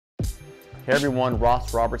Hey everyone,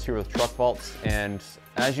 Ross Roberts here with TruckVault, and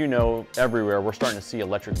as you know, everywhere we're starting to see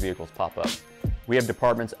electric vehicles pop up. We have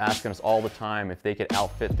departments asking us all the time if they could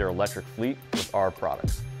outfit their electric fleet with our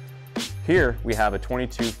products. Here we have a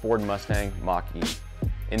 22 Ford Mustang Mach-e.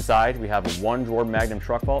 Inside we have a 1-drawer Magnum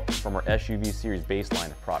TruckVault from our SUV series baseline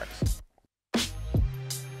of products.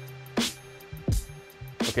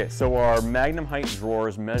 Okay, so our Magnum height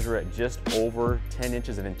drawers measure at just over 10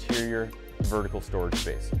 inches of interior vertical storage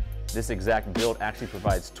space. This exact build actually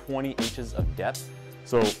provides 20 inches of depth.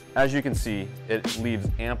 So as you can see, it leaves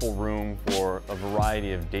ample room for a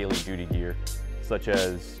variety of daily duty gear, such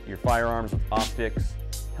as your firearms with optics,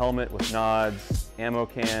 helmet with nods, ammo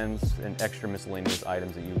cans, and extra miscellaneous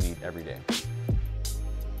items that you need every day.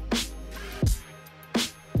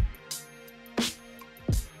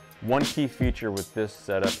 One key feature with this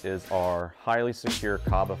setup is our highly secure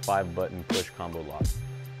CABA 5-button push combo lock.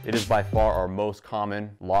 It is by far our most common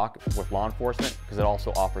lock with law enforcement because it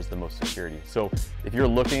also offers the most security. So if you're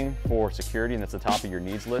looking for security and that's the top of your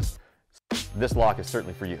needs list, this lock is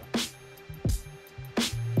certainly for you.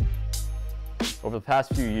 Over the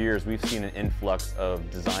past few years, we've seen an influx of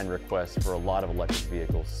design requests for a lot of electric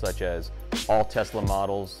vehicles, such as all Tesla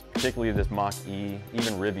models, particularly this Mach-e,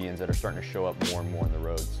 even Rivians that are starting to show up more and more on the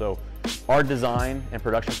road. So our design and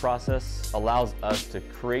production process allows us to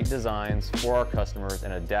create designs for our customers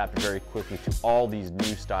and adapt very quickly to all these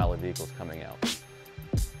new style of vehicles coming out.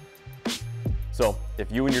 So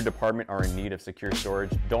if you and your department are in need of secure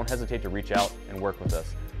storage, don't hesitate to reach out and work with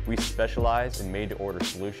us. We specialize in made-to-order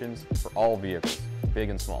solutions for all vehicles, big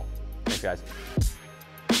and small. Thanks, guys.